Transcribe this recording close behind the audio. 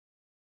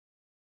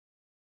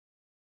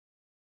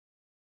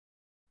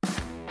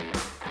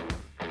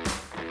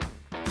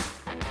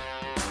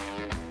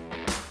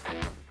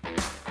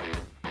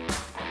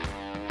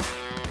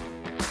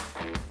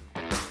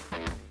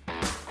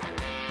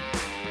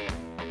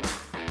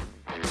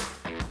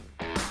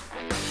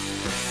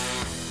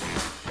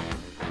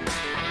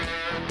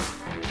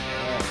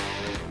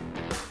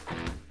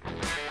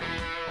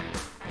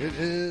It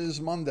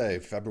is Monday,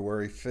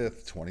 February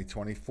 5th,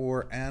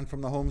 2024, and from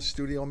the home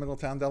studio in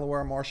Middletown,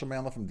 Delaware, Marshall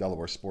Manley from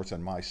Delaware Sports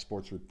and My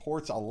Sports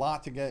Reports. A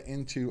lot to get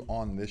into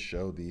on this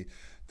show. The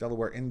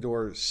Delaware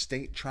Indoor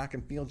State Track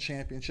and Field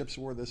Championships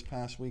were this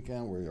past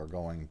weekend. We are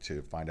going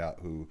to find out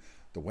who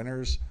the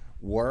winners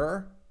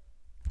were,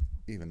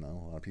 even though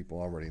a lot of people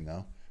already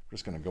know. We're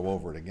just going to go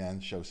over it again,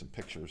 show some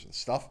pictures and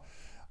stuff.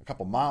 A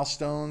couple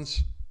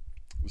milestones,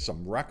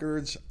 some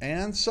records,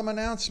 and some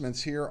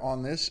announcements here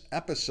on this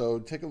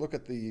episode. Take a look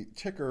at the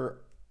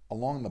ticker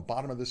along the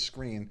bottom of the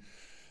screen,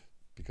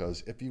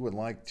 because if you would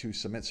like to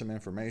submit some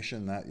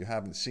information that you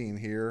haven't seen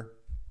here,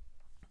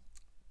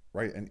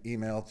 write an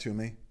email to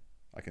me.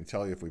 I can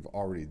tell you if we've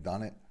already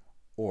done it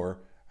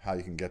or how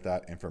you can get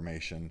that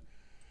information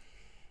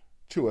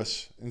to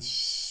us, and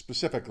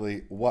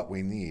specifically what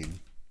we need.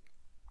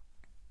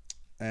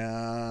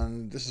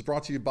 And this is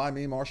brought to you by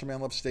me, Marshall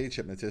Manley, Stage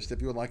Hypnotist. If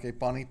you would like a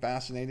funny,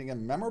 fascinating,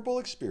 and memorable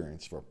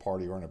experience for a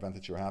party or an event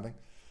that you're having,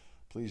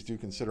 please do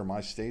consider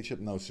my Stage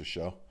Hypnosis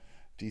show,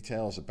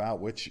 details about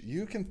which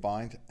you can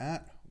find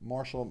at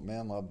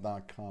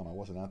marshallmanlove.com. I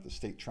wasn't at the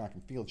State Track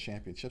and Field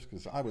Championships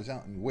because I was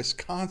out in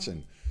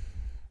Wisconsin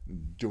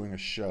doing a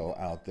show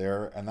out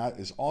there, and that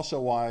is also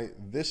why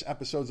this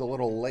episode's a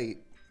little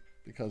late,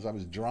 because I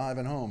was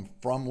driving home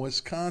from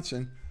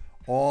Wisconsin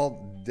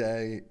all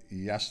day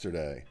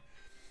yesterday.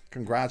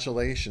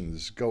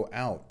 Congratulations go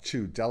out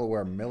to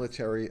Delaware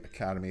Military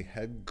Academy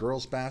head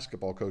girls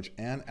basketball coach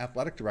and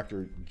athletic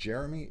director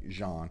Jeremy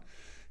Jean.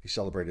 He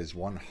celebrated his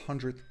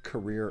 100th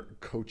career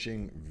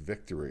coaching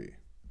victory.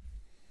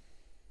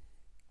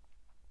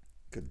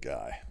 Good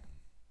guy.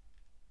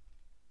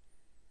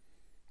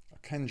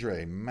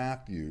 Kendre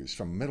Matthews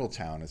from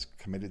Middletown is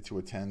committed to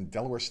attend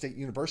Delaware State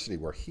University,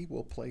 where he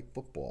will play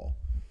football.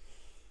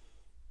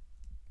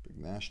 Big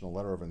national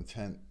letter of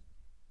intent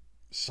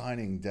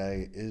signing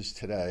day is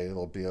today.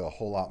 There'll be a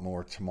whole lot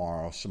more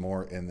tomorrow. Some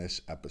more in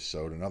this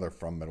episode. Another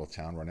from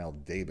Middletown,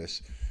 Ronell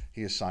Davis.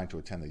 He is signed to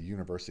attend the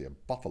University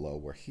of Buffalo,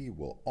 where he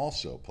will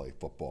also play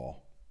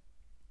football.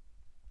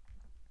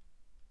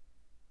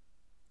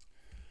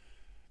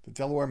 The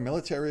Delaware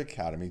Military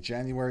Academy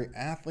January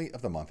Athlete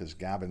of the Month is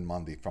Gavin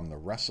Mundy from the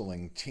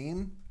wrestling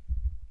team.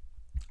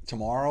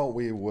 Tomorrow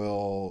we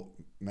will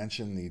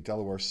mention the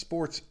Delaware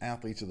Sports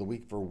Athletes of the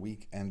Week for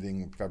week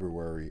ending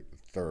February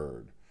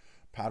 3rd.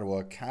 Padua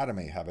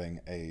Academy having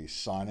a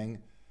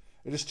signing.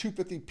 It is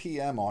 2:50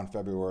 p.m. on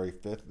February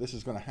 5th. This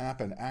is going to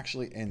happen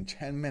actually in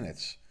 10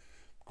 minutes.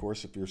 Of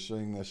course, if you're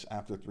seeing this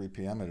after 3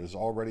 p.m., it has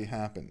already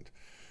happened.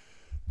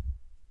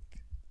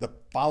 The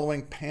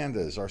following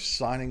pandas are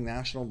signing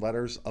national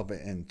letters of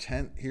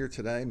intent here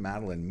today.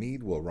 Madeline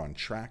Mead will run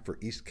track for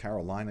East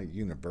Carolina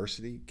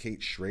University.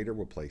 Kate Schrader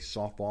will play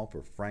softball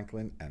for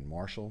Franklin and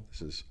Marshall.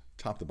 This is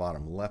top to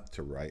bottom, left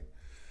to right.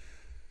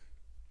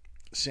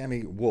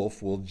 Sammy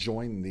Wolf will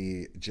join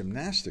the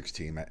gymnastics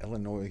team at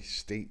Illinois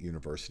State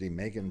University.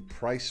 Megan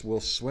Price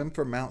will swim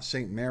for Mount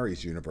St.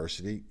 Mary's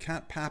University.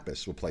 Kat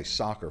Pappas will play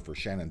soccer for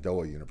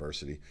Shenandoah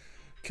University.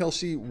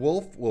 Kelsey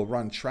Wolf will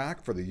run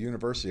track for the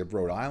University of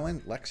Rhode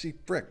Island. Lexi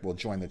Frick will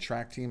join the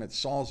track team at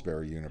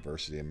Salisbury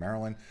University in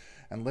Maryland.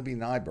 And Libby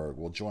Nyberg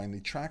will join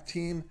the track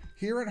team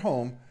here at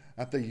home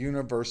at the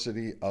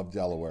University of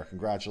Delaware.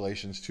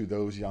 Congratulations to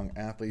those young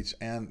athletes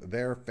and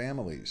their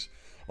families.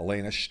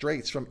 Elena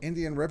Straits from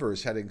Indian River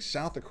is heading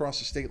south across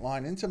the state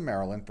line into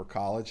Maryland for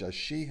college, as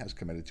she has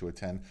committed to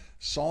attend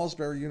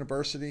Salisbury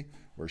University,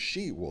 where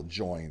she will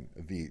join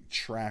the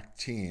track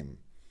team.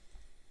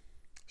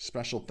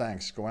 Special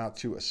thanks go out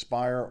to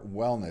Aspire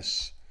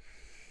Wellness.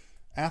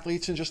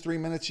 Athletes, in just 3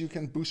 minutes, you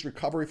can boost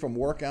recovery from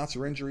workouts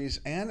or injuries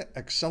and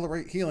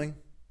accelerate healing.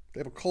 They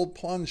have a cold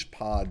plunge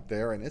pod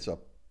there, and it's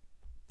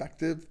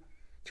effective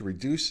to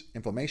reduce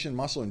inflammation,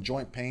 muscle, and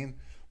joint pain,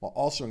 while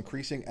also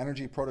increasing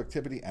energy,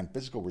 productivity, and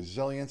physical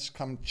resilience.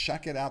 Come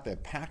check it out. They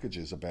have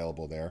packages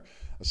available there.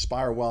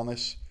 Aspire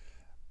Wellness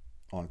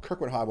on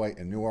Kirkwood Highway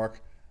in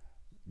Newark.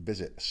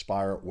 Visit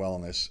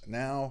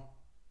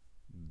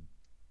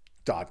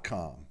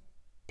AspireWellnessNow.com,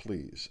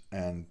 please.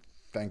 And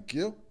thank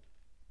you.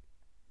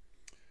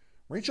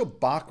 Rachel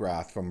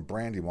Bachrath from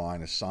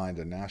Brandywine has signed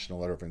a national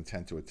letter of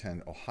intent to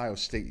attend Ohio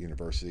State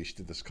University. She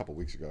did this a couple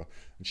weeks ago,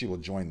 and she will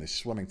join the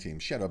swimming team.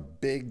 She had a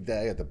big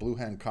day at the Blue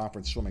Hen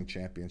Conference Swimming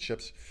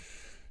Championships.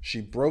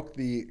 She broke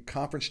the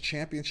conference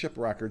championship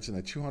records in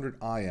the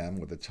 200 IM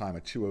with a time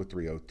of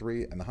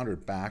 2:03:03 and the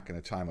 100 back in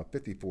a time of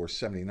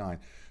 54:79.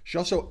 She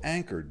also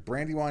anchored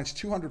Brandywine's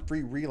 200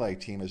 free relay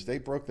team as they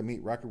broke the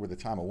meet record with a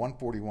time of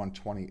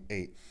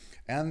 1:41:28,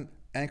 and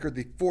anchored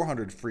the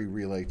 400 free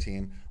relay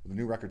team with a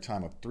new record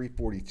time of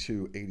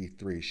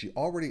 3:42:83. She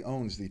already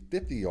owns the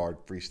 50-yard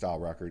freestyle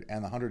record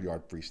and the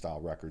 100-yard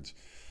freestyle records,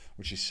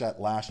 which she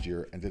set last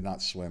year and did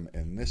not swim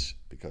in this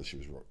because she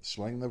was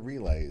swimming the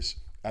relays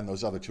and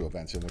those other two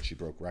events in which she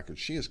broke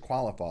records. She is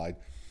qualified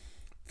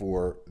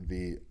for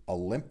the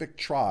Olympic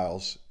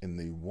trials in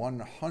the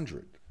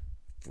 100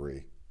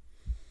 free.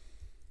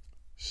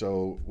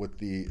 So with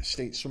the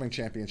state swimming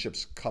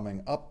championships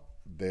coming up,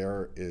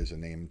 there is a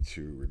name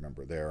to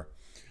remember there.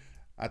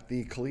 At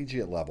the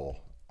collegiate level,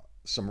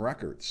 some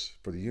records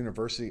for the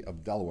University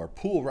of Delaware.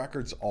 Pool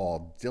records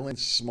all. Dylan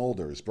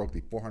Smolders broke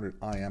the 400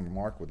 IM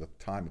mark with a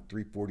time of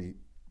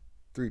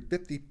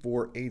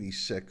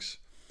 354.86.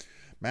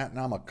 Matt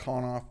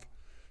Namakonoff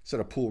set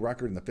a pool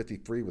record in the 50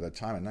 free with a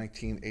time of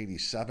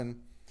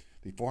 1987.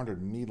 The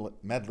 400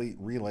 medley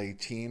relay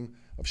team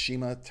of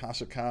Shima,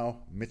 Tasakawa,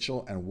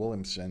 Mitchell, and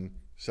Williamson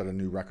set a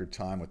new record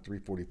time with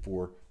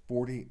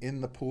 344.40 in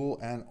the pool,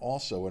 and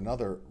also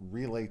another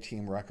relay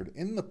team record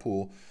in the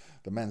pool.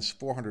 The men's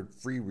 400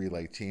 free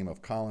relay team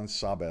of Collins,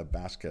 Sabe,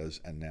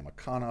 Vasquez, and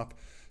Namakonoff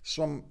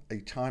swum a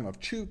time of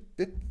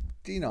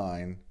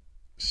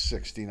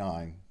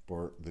 2:59.69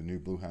 for the new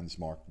Blue Hens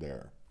mark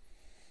there.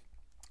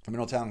 The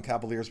Middletown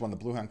Cavaliers won the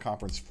Blue Hen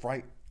Conference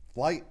Flight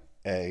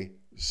A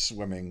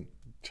swimming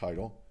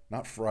title.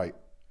 Not fright.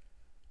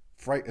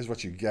 Fright is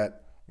what you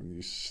get when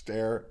you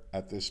stare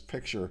at this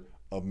picture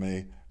of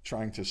me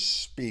trying to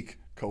speak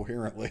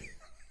coherently.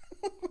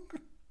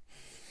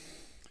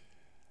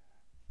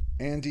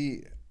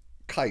 Andy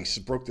Keiss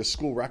broke the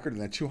school record in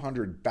the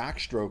 200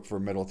 backstroke for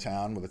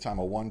Middletown with a time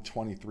of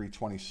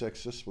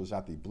 1:23.26. This was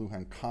at the Blue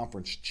Hen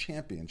Conference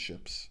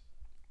Championships.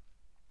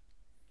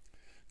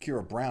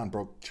 Kira Brown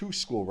broke two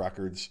school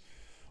records,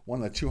 one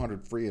in the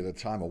 200 free at a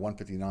time of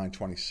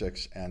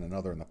 1:59.26 and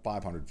another in the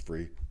 500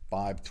 free,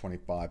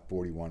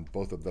 5:25.41.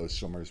 Both of those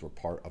swimmers were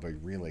part of a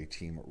relay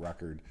team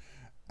record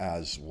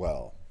as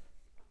well.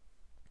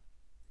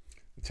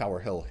 The Tower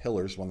Hill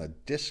Hillers won the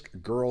Disc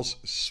Girls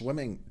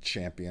Swimming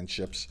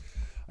Championships.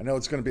 I know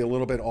it's going to be a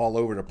little bit all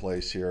over the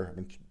place here. I've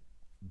been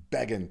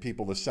begging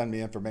people to send me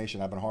information.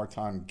 I have a hard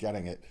time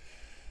getting it.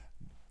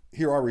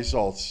 Here are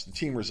results, the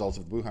team results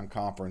of the Blue Hen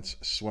Conference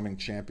Swimming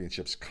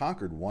Championships.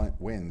 Concord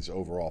wins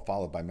overall,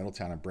 followed by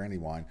Middletown and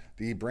Brandywine.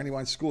 The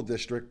Brandywine School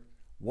District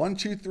 1,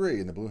 2, 3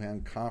 in the Blue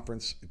Hen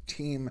Conference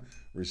team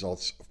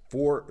results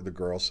for the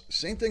girls.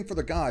 Same thing for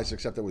the guys,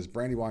 except it was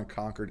Brandywine,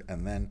 Concord,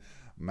 and then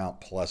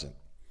Mount Pleasant.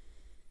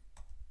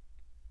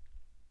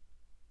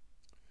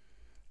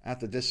 At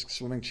the Disc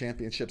Swimming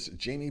Championships,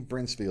 Jamie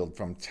Brinsfield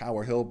from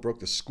Tower Hill broke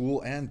the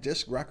school and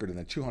disc record in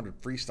the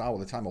 200 freestyle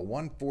with a time of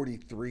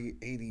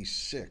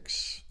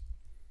 1:43.86.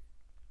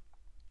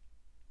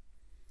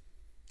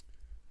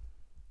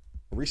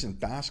 A recent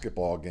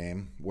basketball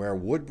game where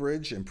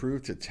Woodbridge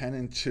improved to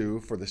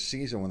 10-2 for the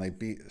season when they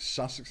beat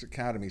Sussex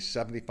Academy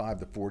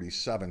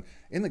 75-47.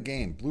 In the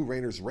game, Blue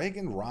Raiders'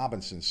 Reagan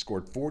Robinson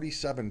scored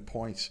 47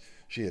 points.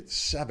 She hit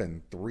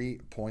 7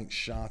 3-point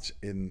shots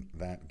in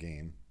that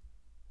game.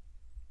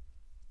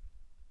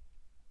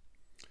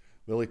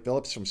 Lily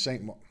Phillips from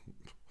St. Mark,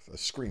 a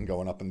screen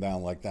going up and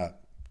down like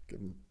that.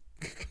 Give me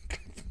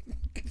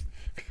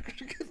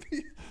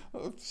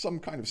some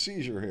kind of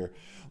seizure here.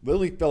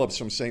 Lily Phillips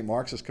from St.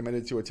 Mark's is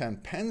committed to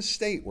attend Penn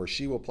State, where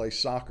she will play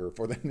soccer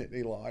for the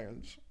Nittany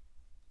Lions.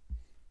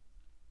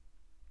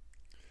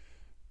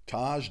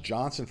 Taj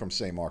Johnson from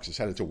St. Mark's is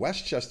headed to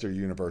Westchester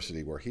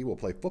University, where he will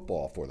play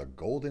football for the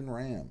Golden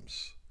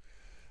Rams.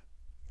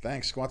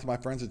 Thanks. Go out to my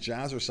friends at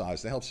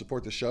Jazzercise. They help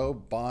support the show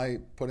by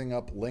putting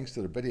up links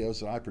to the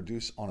videos that I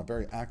produce on a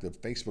very active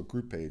Facebook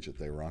group page that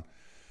they run.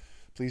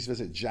 Please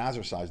visit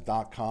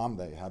jazzercise.com.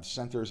 They have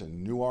centers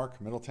in Newark,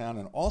 Middletown,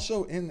 and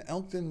also in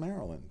Elkton,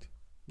 Maryland.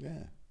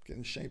 Yeah, get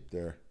in shape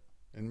there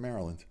in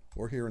Maryland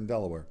or here in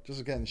Delaware.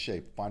 Just get in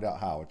shape. Find out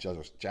how at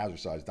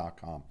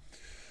jazzercise.com.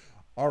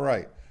 All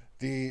right.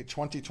 The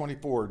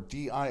 2024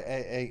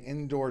 DIAA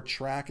Indoor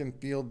Track and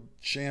Field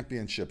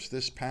Championships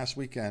this past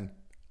weekend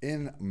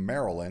in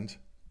Maryland.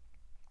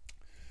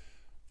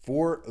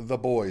 For the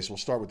boys, we'll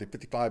start with the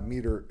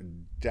 55-meter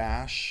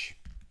dash.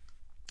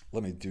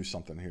 Let me do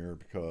something here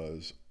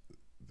because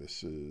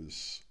this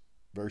is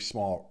very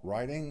small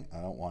writing.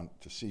 I don't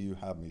want to see you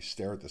have me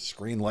stare at the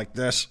screen like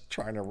this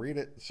trying to read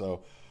it.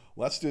 So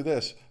let's do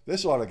this.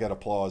 This ought to get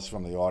applause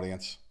from the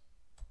audience.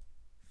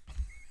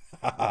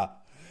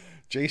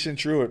 Jason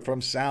Truitt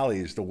from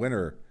Sally's, the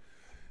winner.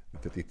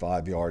 The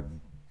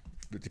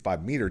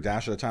 55-meter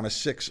dash at a time of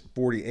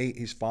 6:48.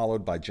 He's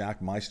followed by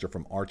Jack Meister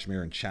from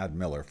Archmere and Chad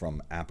Miller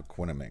from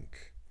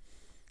Appoquinimink.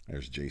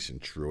 There's Jason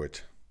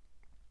Truitt.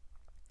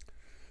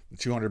 The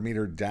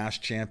 200-meter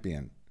dash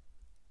champion,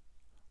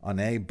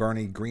 Ane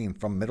Bernie Green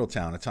from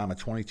Middletown, a time of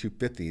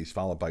 22:50. He's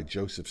followed by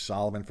Joseph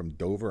Solomon from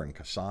Dover and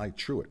Kasai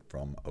Truitt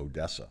from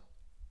Odessa.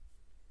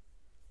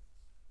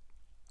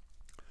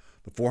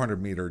 The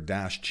 400-meter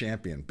dash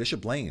champion,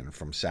 Bishop Lane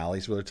from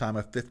Sally's, with a time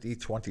of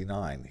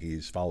 50:29.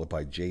 He's followed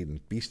by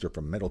Jaden Feaster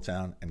from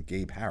Middletown and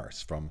Gabe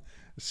Harris from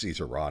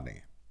Caesar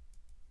Rodney.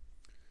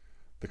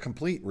 The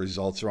complete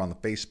results are on the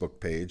Facebook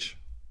page.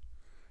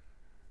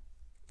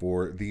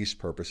 For these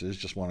purposes,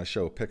 just want to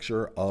show a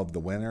picture of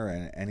the winner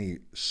and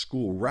any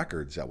school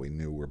records that we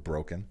knew were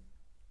broken.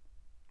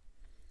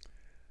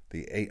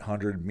 The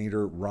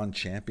 800-meter run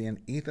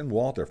champion, Ethan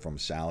Walter from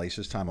Sally's,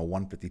 his time of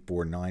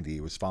 1:54.90.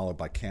 He was followed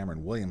by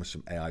Cameron Williams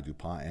from AI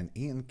DuPont and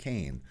Ian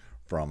Kane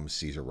from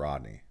Caesar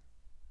Rodney.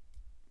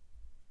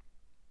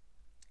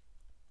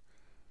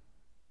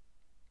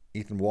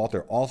 Ethan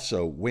Walter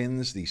also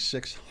wins the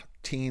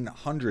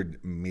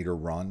 1,500-meter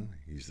run.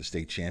 He's the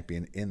state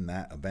champion in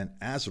that event.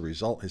 As a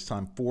result, his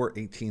time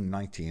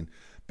 4:18.19.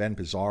 Ben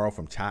Pizarro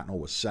from Tatnall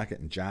was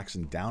second, and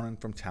Jackson Downen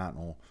from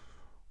Tatnall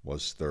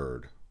was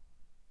third.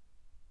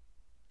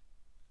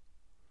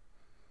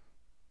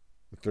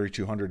 The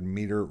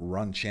 3,200-meter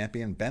run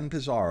champion, Ben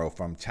Pizarro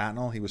from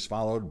Tatnall. He was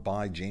followed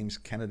by James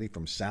Kennedy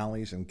from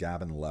Sally's and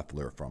Gavin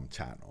Leffler from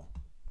Tatnall.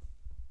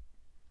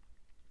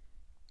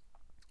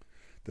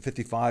 The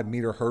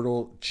 55-meter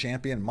hurdle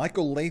champion,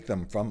 Michael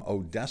Latham from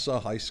Odessa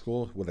High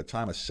School with a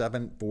time of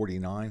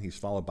 7:49. He's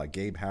followed by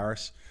Gabe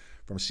Harris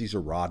from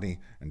Cesar Rodney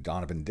and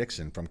Donovan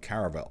Dixon from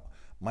Caravel.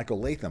 Michael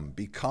Latham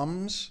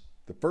becomes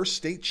the first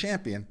state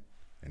champion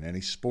in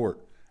any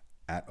sport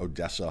at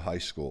Odessa High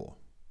School.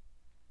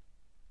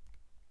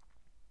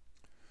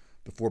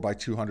 The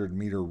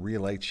 4x200-meter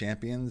relay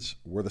champions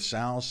were the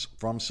Sows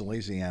from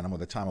Silesianum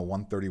with a time of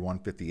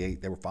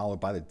 1:31.58. They were followed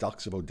by the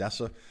Ducks of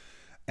Odessa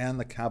and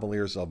the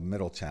Cavaliers of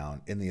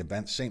Middletown. In the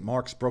event, St.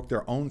 Mark's broke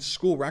their own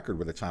school record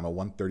with a time of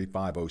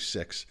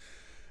 1:35.06.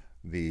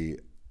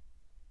 The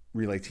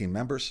relay team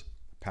members,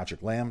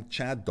 Patrick Lamb,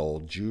 Chad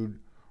Dole,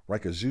 Jude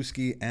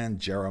Rykozewski, and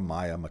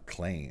Jeremiah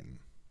McLean.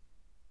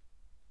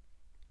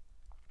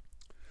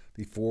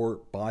 The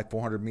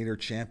 4x400-meter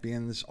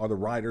champions are the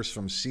riders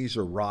from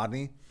Cesar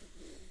Rodney.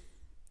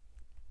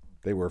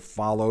 They were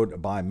followed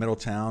by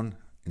Middletown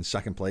in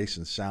second place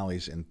and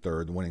Sally's in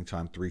third, the winning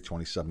time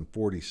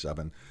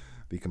 3:27.47.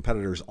 The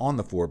competitors on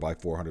the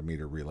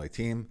 4x400-meter relay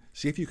team,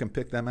 see if you can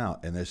pick them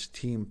out in this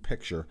team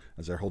picture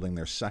as they're holding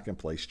their second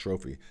place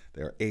trophy.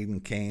 They're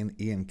Aiden Kane,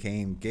 Ian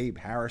Kane, Gabe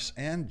Harris,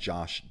 and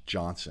Josh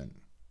Johnson.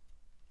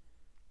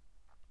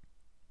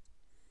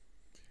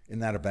 In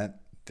that event,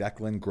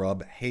 Declan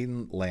Grubb,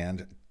 Hayden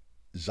Land,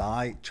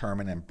 Zy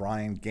Turman, and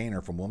Brian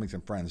Gaynor from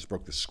Wilmington Friends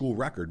broke the school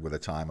record with a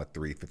time of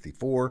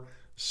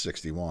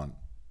 3:54.61.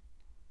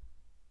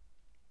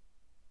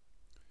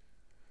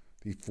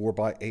 The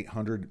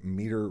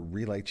 4x800-meter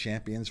relay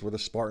champions were the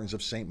Spartans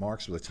of St.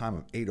 Mark's with a time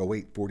of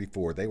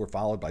 8:08.44. They were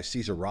followed by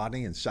Cesar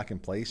Rodney in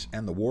second place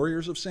and the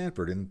Warriors of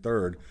Sanford in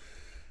third.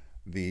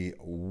 The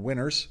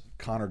winners,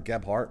 Connor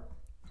Gebhardt,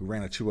 who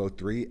ran a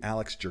 2:03,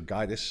 Alex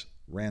Jergaitis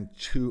ran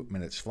 2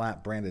 minutes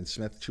flat, Brandon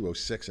Smith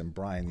 2:06, and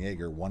Brian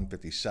Yeager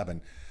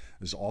 1:57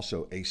 is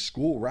also a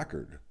school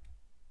record.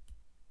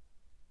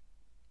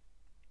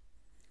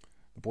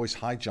 The boys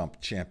high jump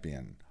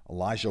champion,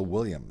 Elijah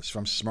Williams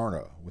from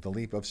Smyrna with a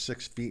leap of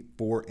 6 feet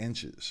 4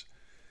 inches.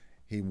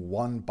 He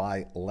won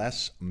by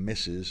less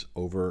misses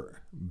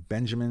over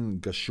Benjamin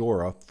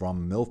Gashora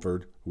from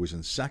Milford, who was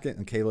in second,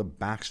 and Caleb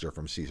Baxter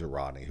from Cesar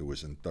Rodney, who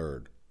was in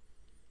third.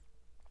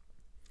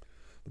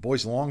 The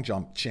boys long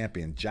jump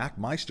champion, Jack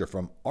Meister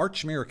from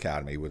Archmere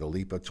Academy with a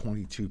leap of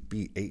 22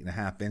 feet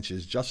 8.5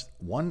 inches, just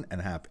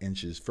 1.5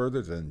 inches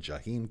further than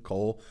Jaheim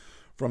Cole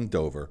from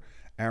Dover.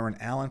 Aaron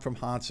Allen from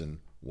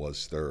Hodson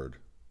was third.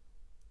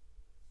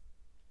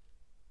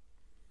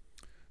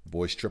 The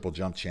boys triple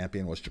jump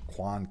champion was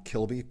Jaquan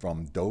Kilby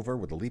from Dover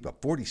with a leap of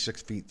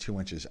 46 feet 2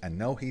 inches. And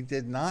no, he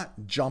did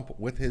not jump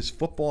with his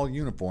football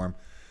uniform.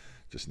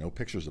 Just no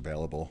pictures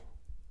available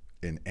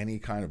in any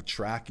kind of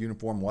track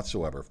uniform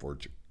whatsoever for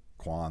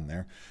Jaquan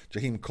there.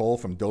 Jaheim Cole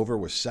from Dover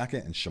was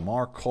second, and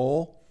Shamar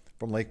Cole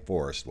from Lake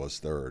Forest was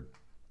third.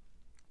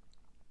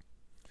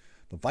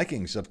 The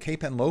Vikings of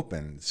Cape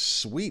Henlopen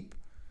sweep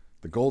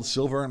the gold,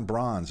 silver, and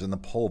bronze in the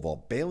pole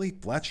vault. Bailey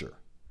Fletcher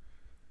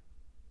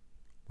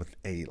with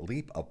a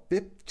leap of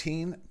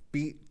 15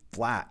 feet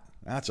flat.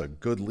 That's a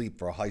good leap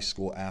for a high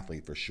school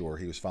athlete for sure.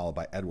 He was followed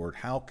by Edward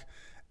Hauk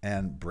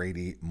and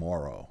Brady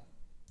Morrow.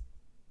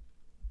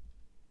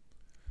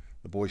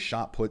 The boys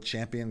shot put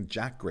champion,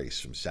 Jack Grace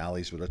from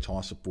Sally's with a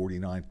toss of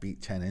 49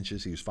 feet 10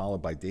 inches. He was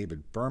followed by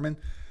David Berman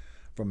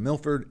from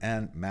Milford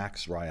and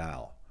Max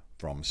Ryal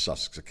from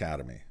Sussex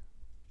Academy.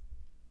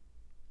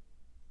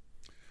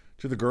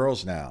 To the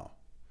girls now.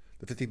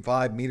 The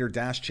 55-meter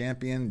dash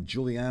champion,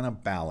 Juliana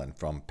Ballin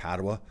from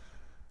Padua.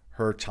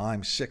 Her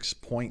time,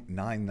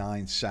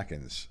 6.99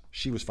 seconds.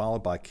 She was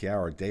followed by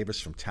Kiara Davis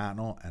from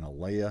Tatnall and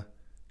Alea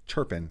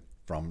Turpin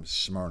from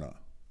Smyrna.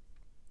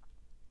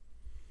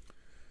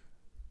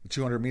 The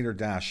 200-meter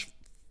dash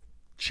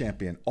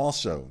champion,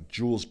 also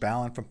Jules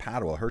Ballin from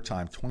Padua. Her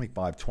time,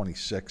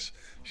 25:26.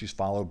 She's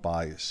followed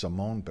by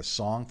Simone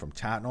Bassong from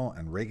Tatnall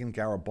and Reagan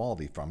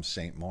Garibaldi from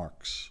St.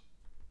 Mark's.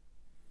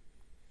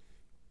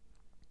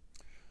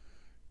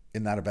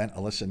 In that event,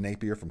 Alyssa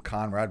Napier from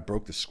Conrad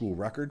broke the school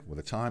record with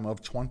a time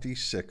of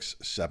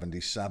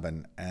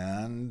 26:77.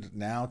 And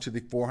now to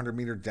the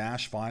 400-meter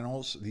dash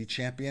finals. The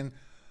champion,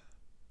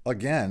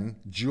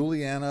 again,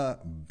 Juliana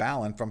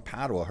Ballin from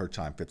Padua. Her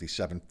time,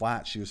 57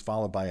 flat. She was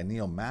followed by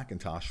Anil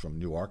McIntosh from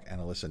Newark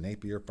and Alyssa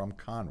Napier from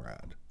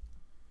Conrad.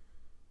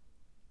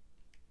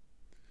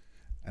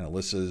 And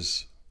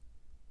Alyssa's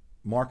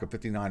mark of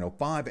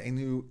 59.05, a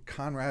new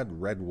Conrad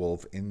Red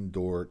Wolf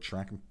indoor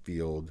track and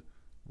field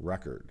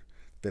record.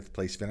 Fifth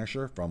place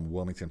finisher from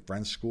Wilmington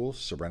Friends School,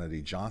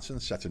 Serenity Johnson,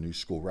 sets a new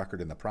school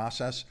record in the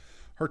process.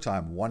 Her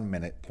time, 1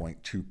 minute,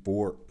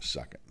 0.24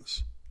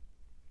 seconds.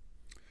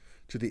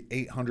 to the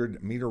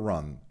 800-meter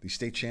run. The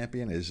state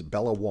champion is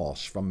Bella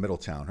Walsh from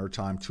Middletown. Her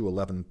time,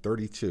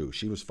 2:11:32.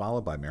 She was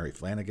followed by Mary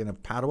Flanagan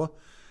of Padua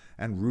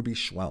and Ruby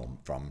Schwelm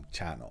from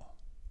Tatnall.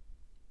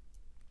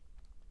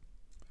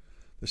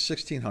 The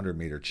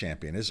 1,600-meter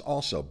champion is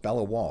also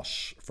Bella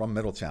Walsh from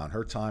Middletown.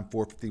 Her time,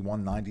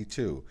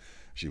 4:51:92.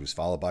 She was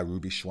followed by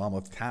Ruby Schwelm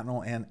of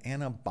Tatnall and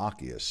Anna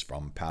Bacchius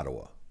from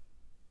Padua.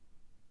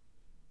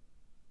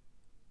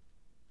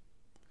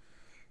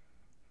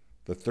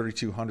 The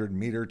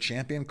 3,200-meter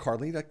champion,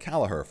 Carlita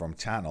Callagher from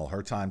Tatnall.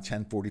 Her time,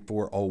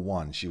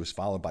 10:44:01. She was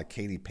followed by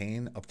Katie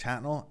Payne of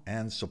Tatnall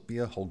and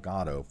Sophia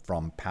Holgado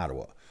from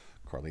Padua.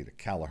 Carlita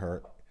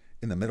Callagher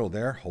in the middle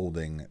there,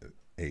 holding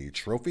a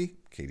trophy.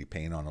 Katie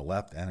Payne on the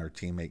left and her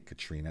teammate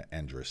Katrina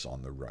Endress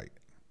on the right.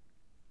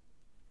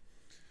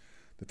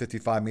 The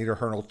 55-meter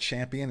hurdle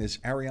champion is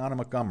Ariana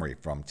Montgomery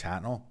from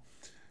Tatnall.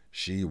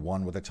 She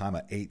won with a time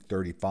of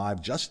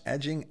 8:35, just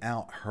edging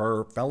out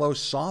her fellow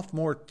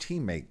sophomore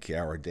teammate,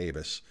 Kiara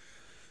Davis,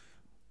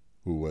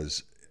 who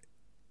was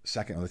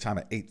second with a time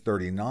of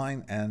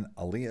 8:39, and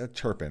Aaliyah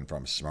Turpin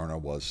from Smyrna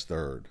was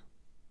third.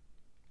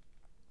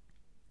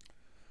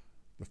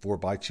 The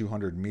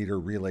 4x200-meter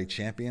relay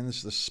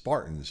champions, the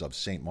Spartans of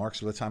St.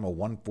 Mark's, with a time of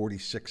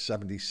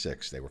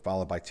 1:46:76. They were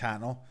followed by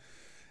Tatnall,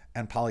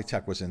 and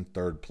Polytech was in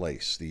third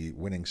place. The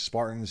winning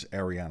Spartans,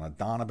 Ariana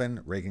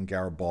Donovan, Reagan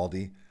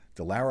Garibaldi,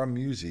 Delara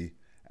Musi,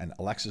 and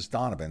Alexis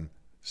Donovan,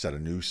 set a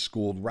new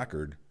school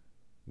record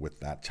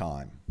with that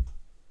time.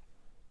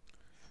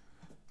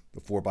 The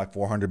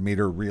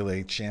 4x400-meter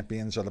relay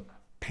champions are the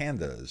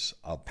Pandas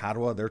of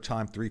Padua. Their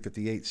time,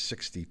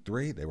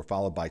 3:58:63. They were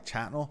followed by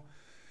Tatnall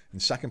in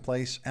second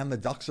place, and the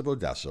Ducks of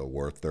Odessa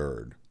were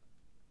third.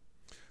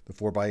 The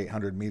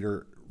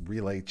 4x800-meter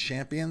relay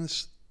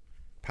champions,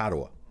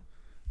 Padua,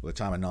 with a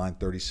time of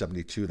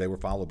 9:30:72. They were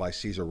followed by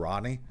Caesar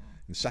Rodney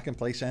in second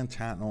place and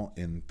Tatnall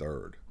in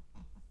third.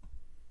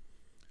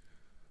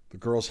 The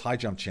girls' high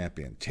jump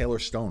champion, Taylor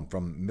Stone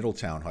from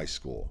Middletown High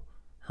School.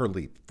 Her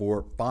leap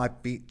for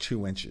 5 feet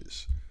 2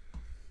 inches.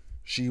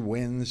 She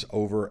wins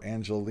over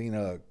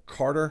Angelina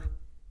Carter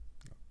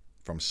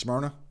from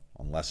Smyrna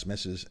on less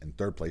misses. In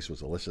third place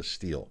was Alyssa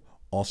Steele,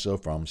 also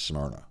from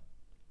Smyrna.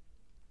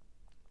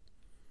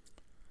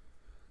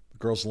 The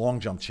girls' long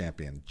jump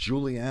champion,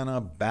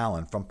 Juliana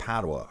Ballin from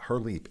Padua. Her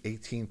leap,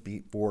 18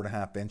 feet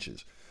 4.5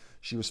 inches.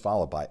 She was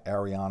followed by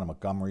Ariana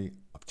Montgomery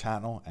of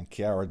Tatnall and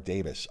Kiara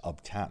Davis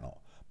of Tatnall.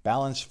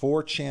 Ballin's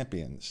 4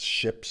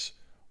 championships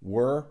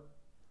were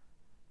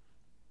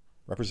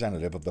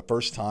representative of the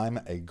first time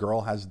a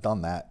girl has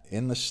done that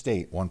in the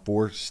state, won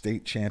 4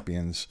 state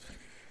championships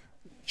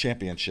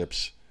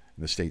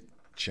in the state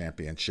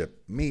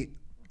championship meet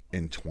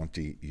in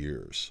 20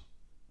 years.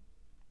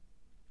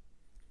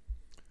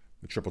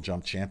 The triple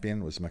jump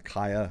champion was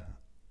Micaiah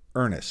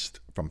Ernest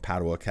from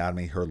Padua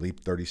Academy. Her leap,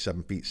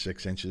 37 feet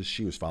 6 inches.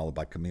 She was followed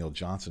by Camille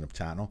Johnson of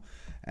Tatnall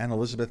and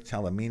Elizabeth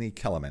Talamini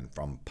Kellerman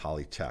from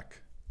Polytech.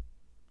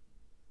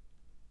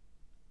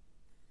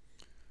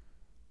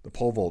 The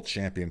pole vault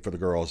champion for the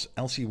girls,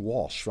 Elsie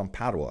Walsh from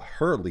Padua.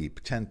 Her leap,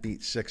 10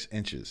 feet 6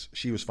 inches.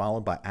 She was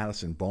followed by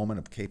Addison Bowman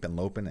of Cape and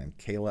Lopin and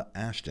Kayla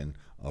Ashton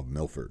of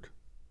Milford.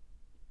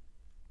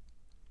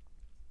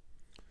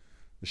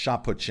 The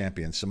shot put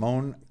champion,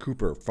 Simone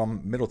Cooper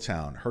from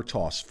Middletown. Her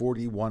toss,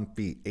 41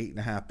 feet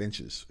 8.5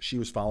 inches. She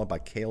was followed by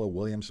Kayla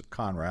Williams of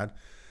Conrad,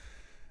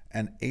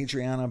 and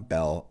Adriana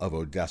Bell of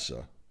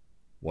Odessa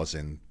was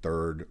in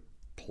third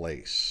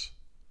place.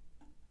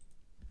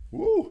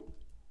 Woo!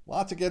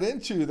 Lot to get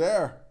into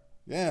there.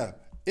 Yeah.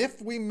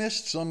 If we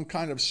missed some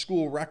kind of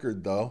school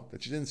record, though,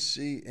 that you didn't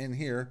see in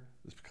here,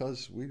 it's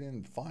because we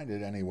didn't find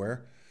it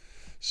anywhere.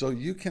 So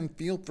you can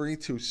feel free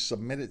to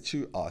submit it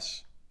to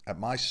us at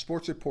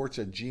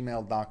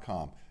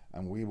mysportsreports@gmail.com,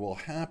 and we will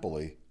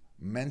happily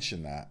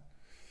mention that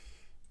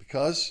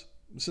because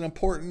it's an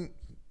important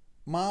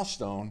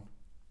milestone,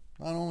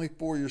 not only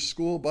for your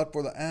school, but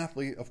for the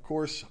athlete, of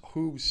course,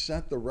 who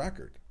set the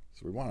record.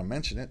 So we want to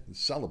mention it and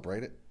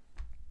celebrate it.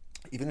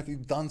 Even if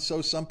you've done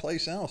so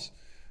someplace else,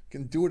 you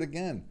can do it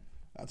again.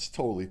 That's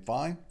totally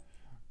fine,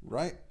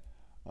 right?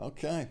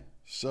 Okay,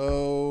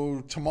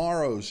 so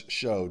tomorrow's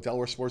show,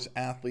 Delaware Sports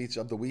Athletes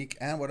of the Week,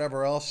 and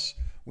whatever else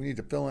we need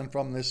to fill in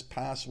from this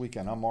past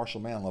weekend. I'm Marshall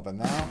Manlove, and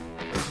now,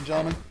 ladies and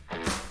gentlemen,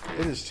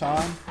 it is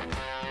time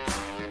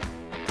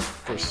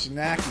for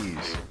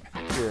snackies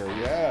here.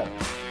 Yeah,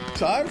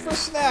 time for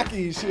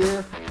snackies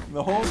here in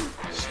the home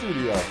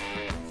studio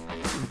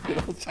in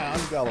Middletown,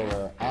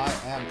 Delaware. I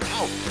am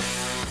out.